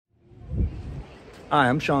Hi,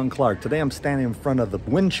 I'm Shaun Clark. Today I'm standing in front of the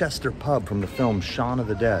Winchester Pub from the film Shaun of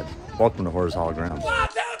the Dead. Welcome to Horror's Hologram.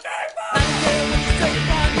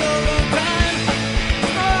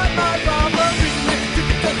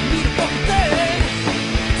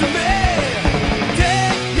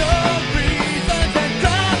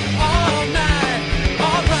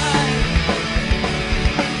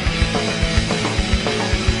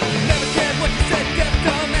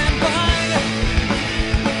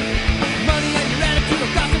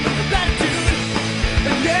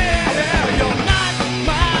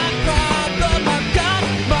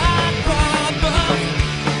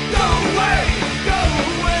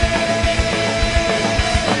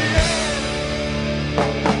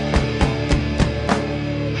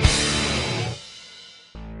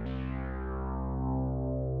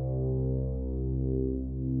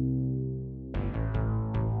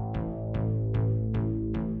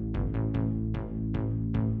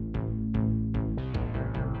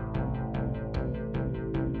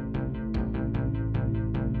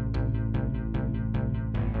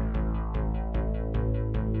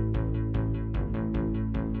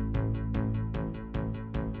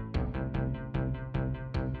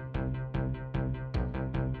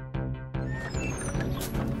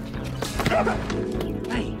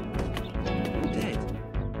 Hey, I'm dead.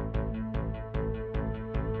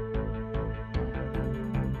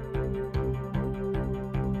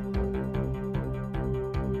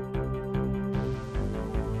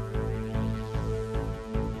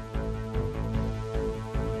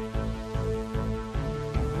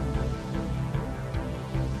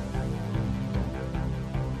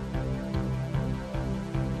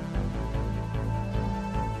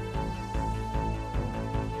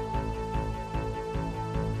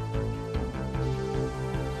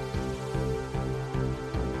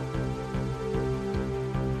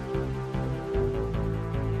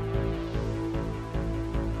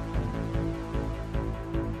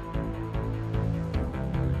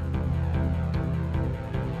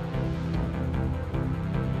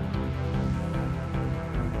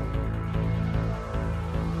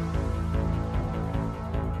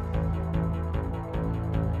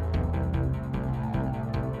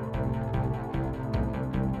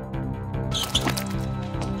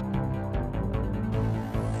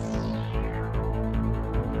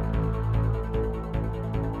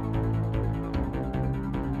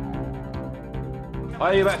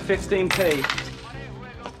 Are you about 15p?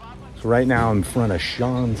 So right now I'm in front of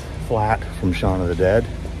Shaun's flat from Shaun of the Dead.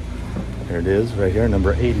 There it is, right here,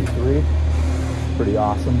 number 83. Pretty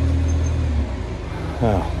awesome.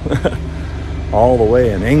 Oh, all the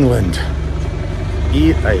way in England.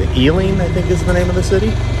 Ealing, I think is the name of the city,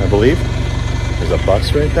 I believe. There's a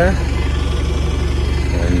bus right there.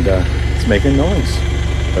 And it's making noise.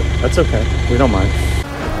 But that's okay, we don't mind.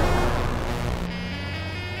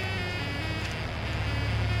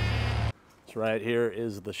 Right here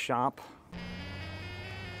is the shop.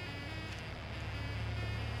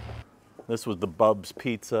 This was the Bub's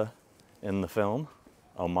Pizza in the film.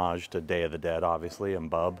 Homage to Day of the Dead, obviously,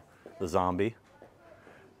 and Bub, the zombie.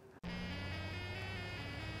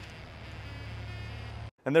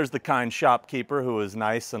 And there's the kind shopkeeper who was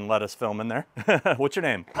nice and let us film in there. What's your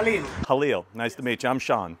name? Halil. Halil. Nice to meet you. I'm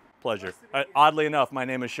Shaun. Pleasure. Oddly enough, my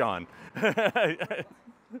name is Shaun.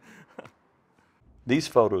 These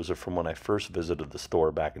photos are from when I first visited the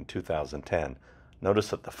store back in 2010. Notice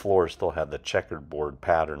that the floor still had the checkerboard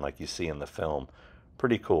pattern like you see in the film.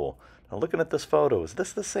 Pretty cool. Now looking at this photo, is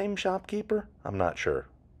this the same shopkeeper? I'm not sure.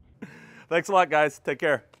 Thanks a lot, guys. Take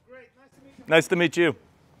care. Great, Nice to meet you.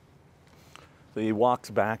 So he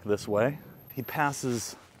walks back this way. He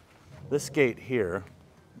passes this gate here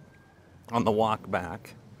on the walk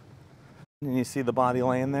back. And you see the body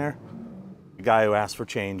laying there? The guy who asked for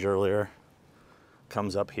change earlier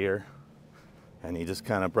comes up here and he just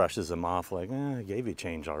kind of brushes him off like, I gave you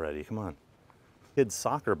change already, come on. Kid's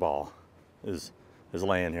soccer ball is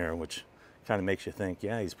laying here, which kind of makes you think,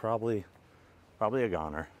 yeah, he's probably a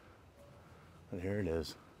goner. But here it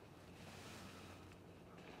is.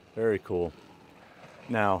 Very cool.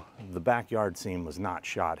 Now, the backyard scene was not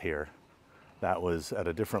shot here. That was at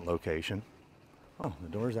a different location. Oh, the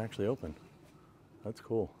door's actually open. That's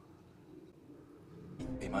cool.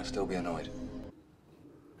 He might still be annoyed.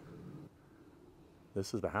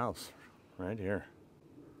 This is the house right here.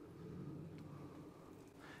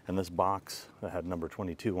 And this box that had number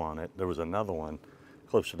 22 on it, there was another one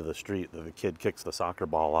closer to the street that the kid kicks the soccer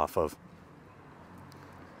ball off of.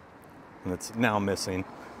 And it's now missing.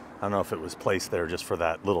 I don't know if it was placed there just for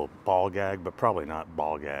that little ball gag, but probably not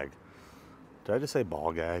ball gag. Did I just say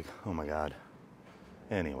ball gag? Oh my God.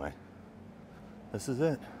 Anyway, this is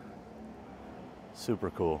it. Super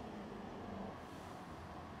cool.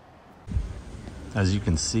 As you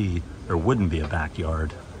can see, there wouldn't be a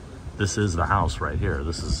backyard. This is the house right here.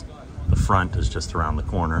 This is, the front is just around the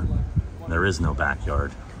corner. There is no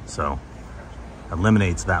backyard, so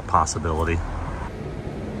eliminates that possibility.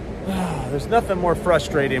 There's nothing more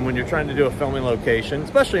frustrating when you're trying to do a filming location,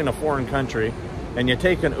 especially in a foreign country, and you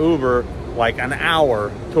take an Uber like an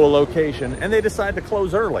hour to a location and they decide to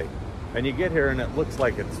close early. And you get here and it looks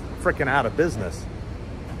like it's freaking out of business.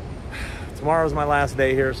 Tomorrow's my last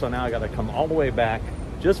day here, so now I gotta come all the way back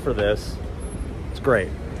just for this. It's great.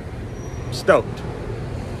 Stoked.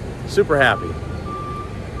 Super happy.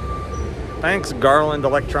 Thanks, Garland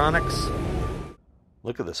Electronics.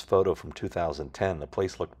 Look at this photo from 2010. The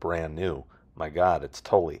place looked brand new. My God, it's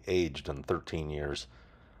totally aged in 13 years.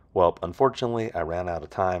 Well, unfortunately, I ran out of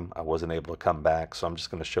time. I wasn't able to come back, so I'm just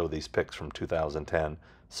going to show these pics from 2010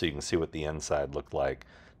 so you can see what the inside looked like.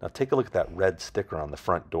 Now take a look at that red sticker on the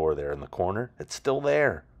front door there in the corner. It's still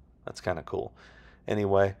there. That's kind of cool.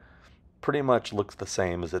 Anyway, pretty much looks the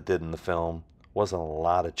same as it did in the film. Wasn't a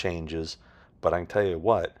lot of changes, but I can tell you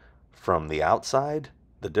what, from the outside,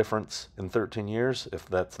 the difference in 13 years, if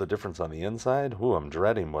that's the difference on the inside, ooh, I'm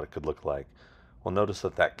dreading what it could look like. Well, notice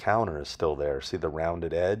that that counter is still there. See the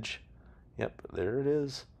rounded edge? Yep, there it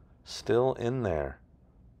is. Still in there.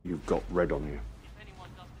 You've got red on you.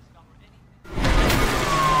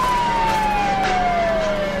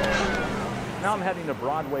 Now I'm heading to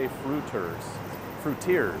Broadway Fruiters. Fruit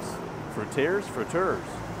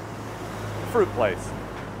place.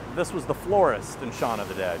 This was the florist in Shaun of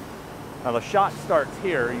the Dead. Now the shot starts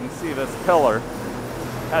here. You can see this pillar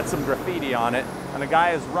had some graffiti on it, and a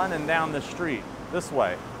guy is running down the street this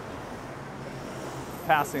way,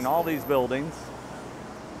 passing all these buildings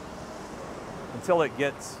until it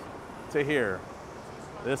gets to here.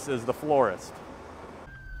 This is the florist.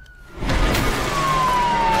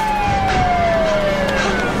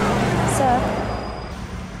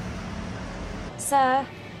 Sir?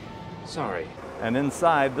 Sorry. And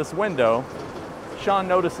inside this window, Shaun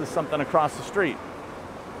notices something across the street.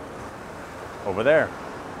 Over there.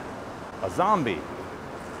 A zombie.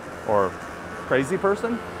 Or crazy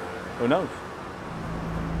person? Who knows?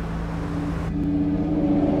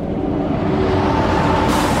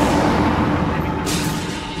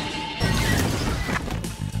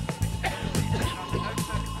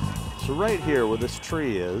 So right here where this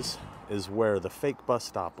tree is where the fake bus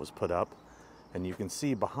stop was put up. And you can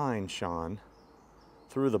see behind Shaun,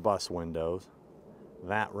 through the bus windows,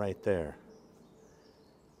 that right there.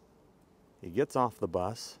 He gets off the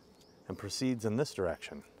bus and proceeds in this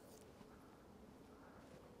direction.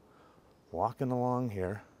 Walking along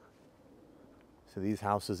here, to these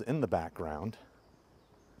houses in the background,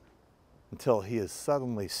 until he is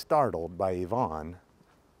suddenly startled by Yvonne.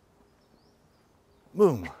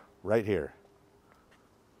 Boom, right here.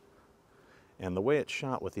 And the way it's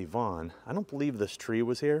shot with Yvonne, I don't believe this tree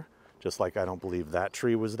was here, just like I don't believe that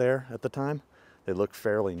tree was there at the time. They look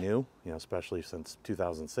fairly new, you know, especially since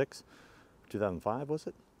 2006. 2005, was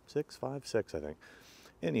it? 6, 5, 6, I think.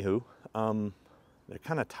 Anywho, they're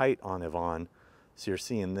kind of tight on Yvonne. So you're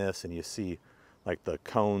seeing this and you see like the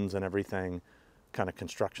cones and everything, kind of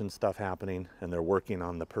construction stuff happening, and they're working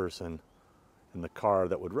on the person in the car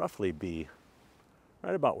that would roughly be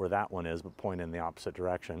right about where that one is, but pointing in the opposite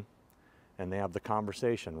direction. And they have the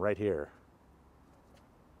conversation right here.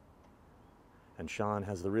 And Shaun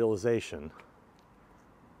has the realization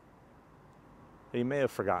that he may have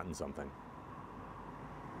forgotten something.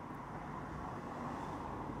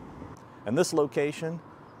 And this location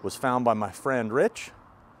was found by my friend Rich.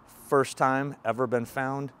 First time ever been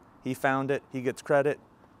found. He found it, he gets credit,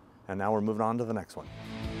 and now we're moving on to the next one.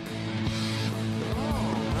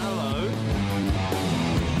 Oh, hello.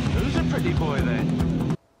 Who's a pretty boy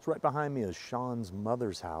then? So right behind me is Shaun's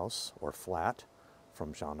mother's house, or flat,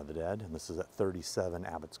 from Shaun of the Dead, and this is at 37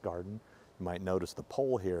 Abbott's Garden. You might notice the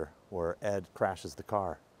pole here where Ed crashes the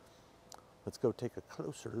car. Let's go take a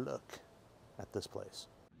closer look at this place.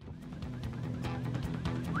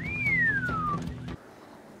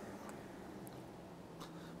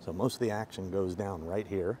 So most of the action goes down right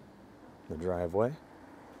here, the driveway,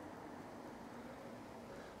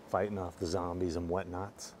 fighting off the zombies and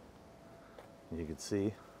whatnots. You can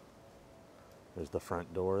see there's the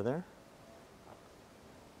front door there.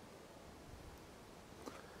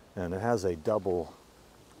 And it has a double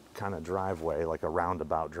kind of driveway, like a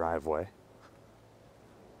roundabout driveway.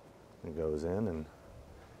 It goes in and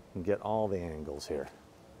you can get all the angles here.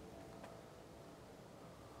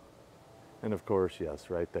 And of course, yes,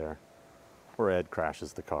 right there, where Ed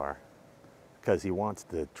crashes the car. Because he wants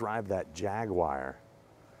to drive that Jaguar.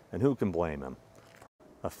 And who can blame him?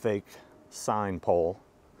 a fake sign pole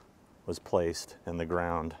was placed in the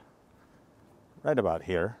ground right about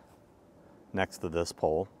here, next to this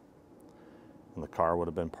pole, and the car would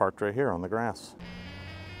have been parked right here on the grass.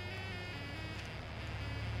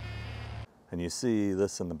 And you see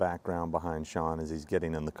this in the background behind Shaun as he's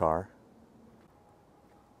getting in the car.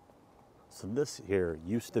 So this here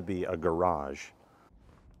used to be a garage.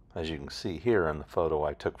 As you can see here in the photo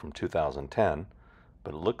I took from 2010,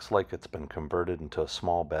 but it looks like it's been converted into a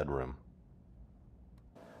small bedroom.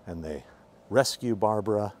 And they rescue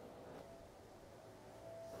Barbara,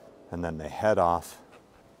 and then they head off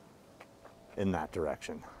in that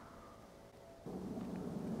direction.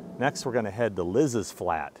 Next, we're going to head to Liz's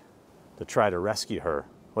flat to try to rescue her.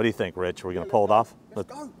 What do you think, Rich? Are we going to pull it off?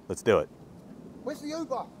 Let's go. Let's do it. Where's the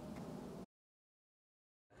Uber?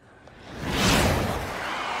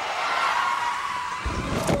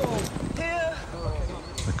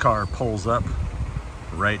 The car pulls up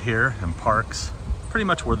right here and parks pretty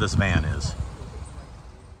much where this van is.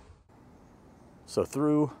 So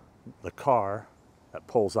through the car that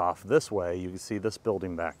pulls off this way, you can see this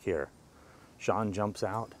building back here. Shaun jumps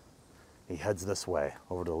out, he heads this way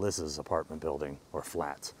over to Liz's apartment building or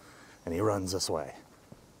flats, and he runs this way.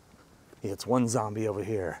 He hits one zombie over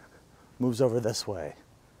here, moves over this way,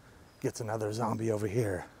 gets another zombie over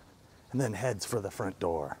here, and then heads for the front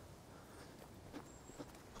door.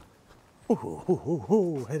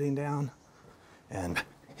 Heading down, and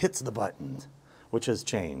hits the buttons, which has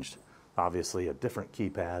changed. Obviously a different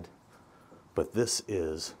keypad, but this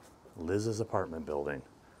is Liz's apartment building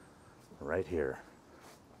right here.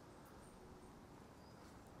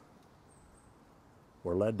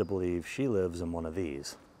 We're led to believe she lives in one of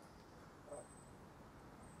these.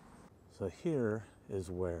 So here is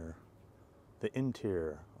where the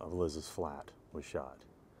interior of Liz's flat was shot.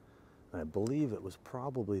 And I believe it was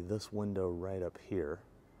probably this window right up here,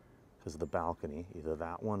 because of the balcony, either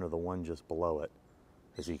that one or the one just below it,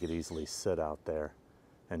 because you could easily sit out there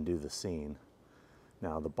and do the scene.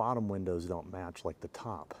 Now the bottom windows don't match like the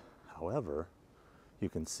top. However, you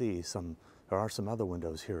can see there are some other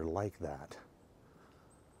windows here like that,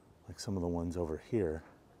 like some of the ones over here.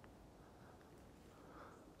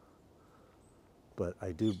 But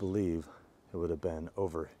I do believe it would have been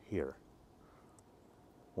over here.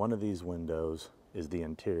 One of these windows is the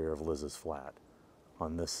interior of Liz's flat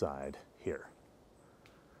on this side here.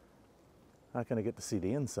 Not going to get to see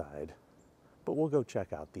the inside, but we'll go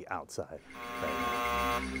check out the outside right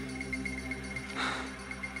now.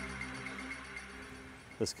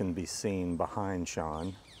 This can be seen behind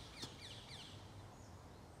Shaun.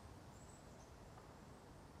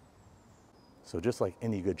 So just like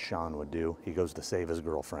any good Shaun would do, he goes to save his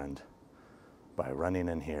girlfriend by running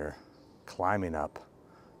in here, climbing up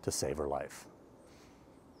to save her life.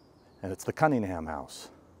 And it's the Cunningham house,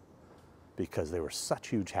 because they were such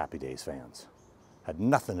huge Happy Days fans. Had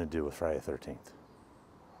nothing to do with Friday the 13th.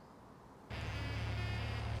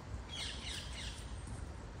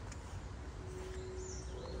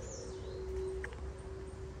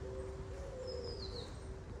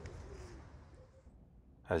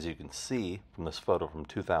 As you can see from this photo from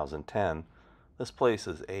 2010, this place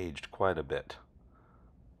has aged quite a bit.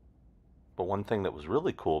 But one thing that was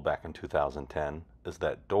really cool back in 2010 is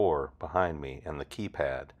that door behind me and the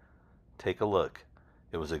keypad. Take a look.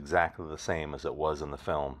 It was exactly the same as it was in the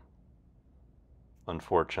film.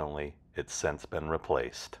 Unfortunately, it's since been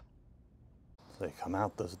replaced. So they come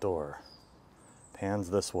out this door, pans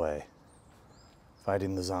this way,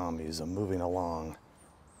 fighting the zombies and moving along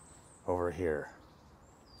over here.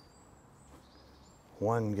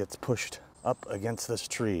 One gets pushed up against this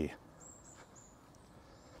tree,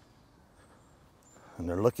 and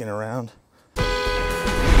they're looking around, and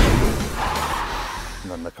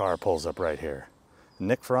then the car pulls up right here.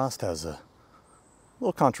 Nick Frost has a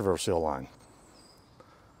little controversial line.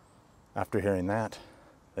 After hearing that,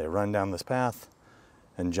 they run down this path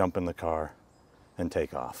and jump in the car and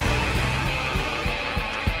take off.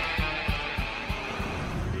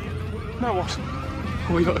 Now what?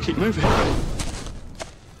 Well, we got to keep moving.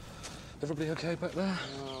 Everybody okay back there?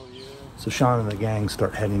 So Shaun and the gang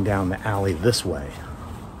start heading down the alley this way.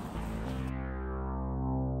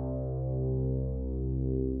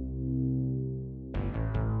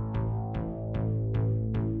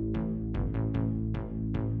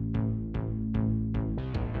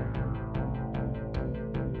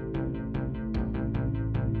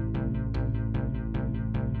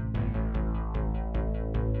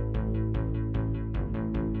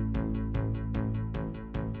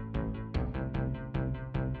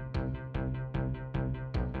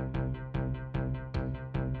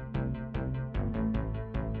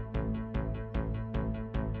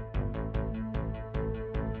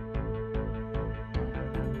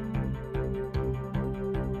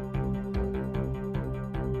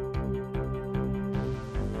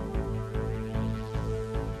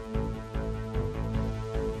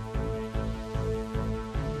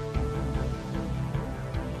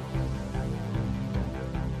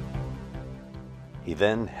 He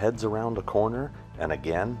then heads around a corner and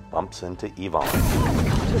again bumps into Yvonne.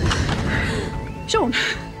 Shaun!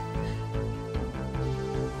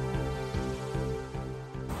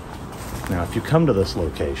 Now, if you come to this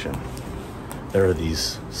location, there are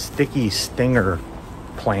these sticky stinger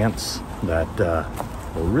plants that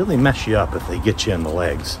will really mess you up if they get you in the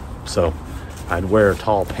legs. So I'd wear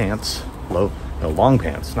tall pants, long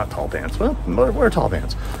pants, not tall pants. Well, wear tall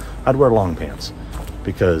pants. I'd wear long pants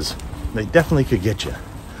because they definitely could get you.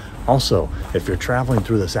 Also, if you're traveling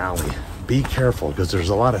through this alley, be careful because there's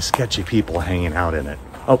a lot of sketchy people hanging out in it.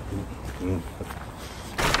 Oh.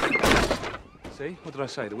 See? What did I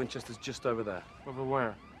say? The Winchester's just over there. Over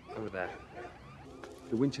where? Over there.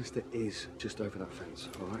 The Winchester is just over that fence,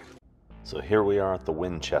 all right? So here we are at the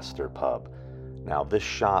Winchester Pub. Now this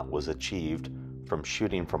shot was achieved from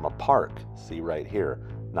shooting from a park. See right here,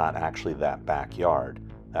 not actually that backyard.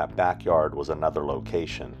 That backyard was another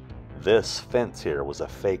location. This fence here was a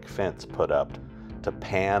fake fence put up to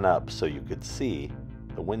pan up so you could see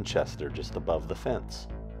the Winchester just above the fence.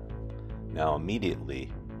 Now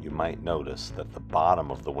immediately you might notice that the bottom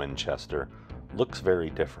of the Winchester looks very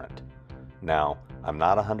different. Now, I'm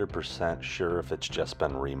not 100% sure if it's just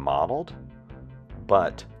been remodeled,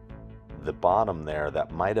 but the bottom there,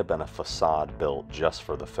 that might have been a facade built just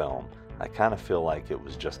for the film. I kind of feel like it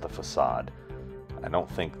was just a facade. I don't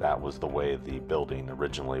think that was the way the building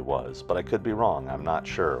originally was, but I could be wrong. I'm not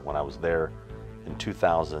sure. When I was there in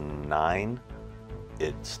 2009,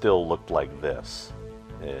 it still looked like this.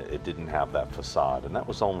 It didn't have that facade, and that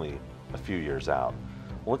was only a few years out.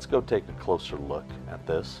 Well, let's go take a closer look at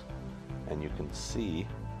this, and you can see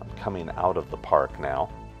I'm coming out of the park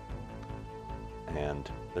now, and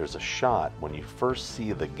there's a shot when you first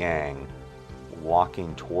see the gang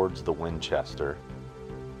walking towards the Winchester.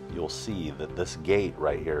 You'll see that this gate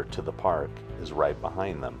right here to the park is right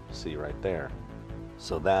behind them. See right there?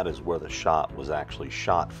 So that is where the shot was actually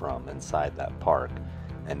shot from, inside that park,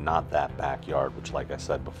 and not that backyard, which, like I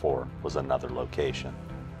said before, was another location.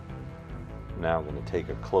 Now I'm going to take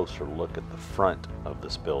a closer look at the front of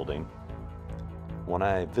this building. When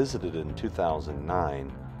I visited in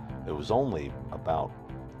 2009, it was only about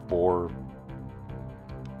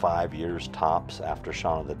 4-5 years tops after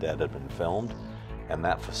Shaun of the Dead had been filmed, and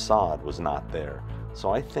that facade was not there.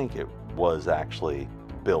 So I think it was actually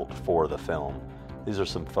built for the film. These are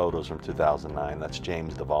some photos from 2009. That's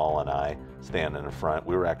James Duvall and I standing in front.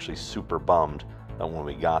 We were actually super bummed that when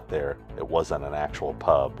we got there, it wasn't an actual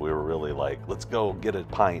pub. We were really like, let's go get a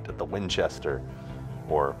pint at the Winchester,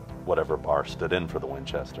 or whatever bar stood in for the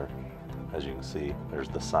Winchester. As you can see, there's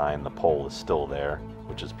the sign. The pole is still there,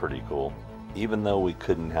 which is pretty cool. Even though we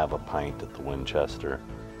couldn't have a pint at the Winchester,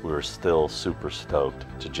 we were still super stoked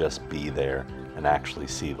to just be there and actually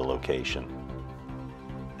see the location.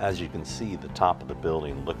 As you can see, the top of the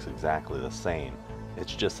building looks exactly the same.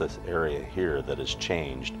 It's just this area here that has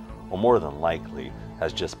changed, or more than likely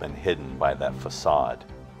has just been hidden by that facade.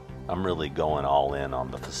 I'm really going all in on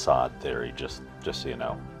the facade theory, just so you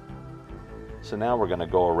know. So now we're going to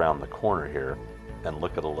go around the corner here and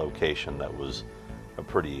look at a location that was a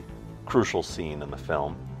pretty crucial scene in the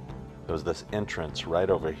film. There was this entrance right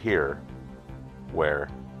over here where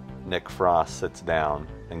Nick Frost sits down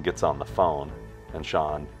and gets on the phone, and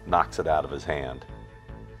Shaun knocks it out of his hand.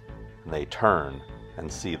 And they turn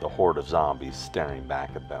and see the horde of zombies staring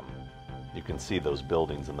back at them. You can see those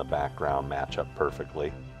buildings in the background match up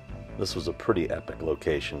perfectly. This was a pretty epic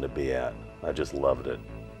location to be at. I just loved it.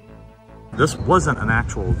 This wasn't an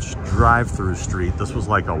actual drive-through street. This was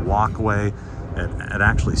like a walkway. It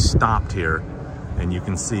actually stopped here. And you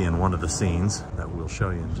can see in one of the scenes that we'll show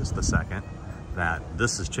you in just a second that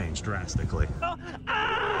this has changed drastically.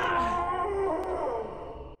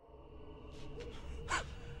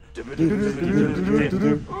 See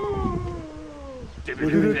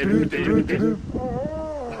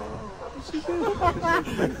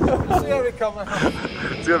how we come out.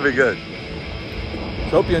 It's gonna be good.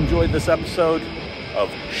 So hope you enjoyed this episode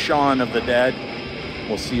of Shaun of the Dead.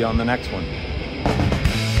 We'll see you on the next one.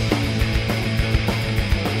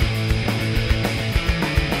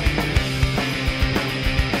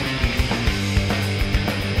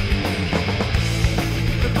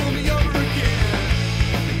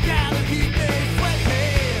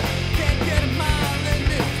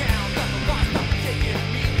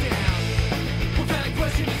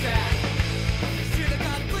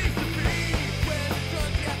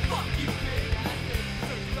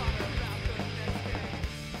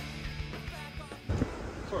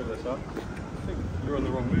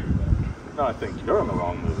 No, I think you're in the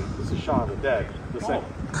wrong movie. This is Shaun of the Dead. The same.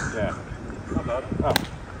 Yeah. Not bad. Oh,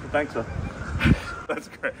 thanks, sir. That's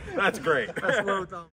great. That's great. That's well done.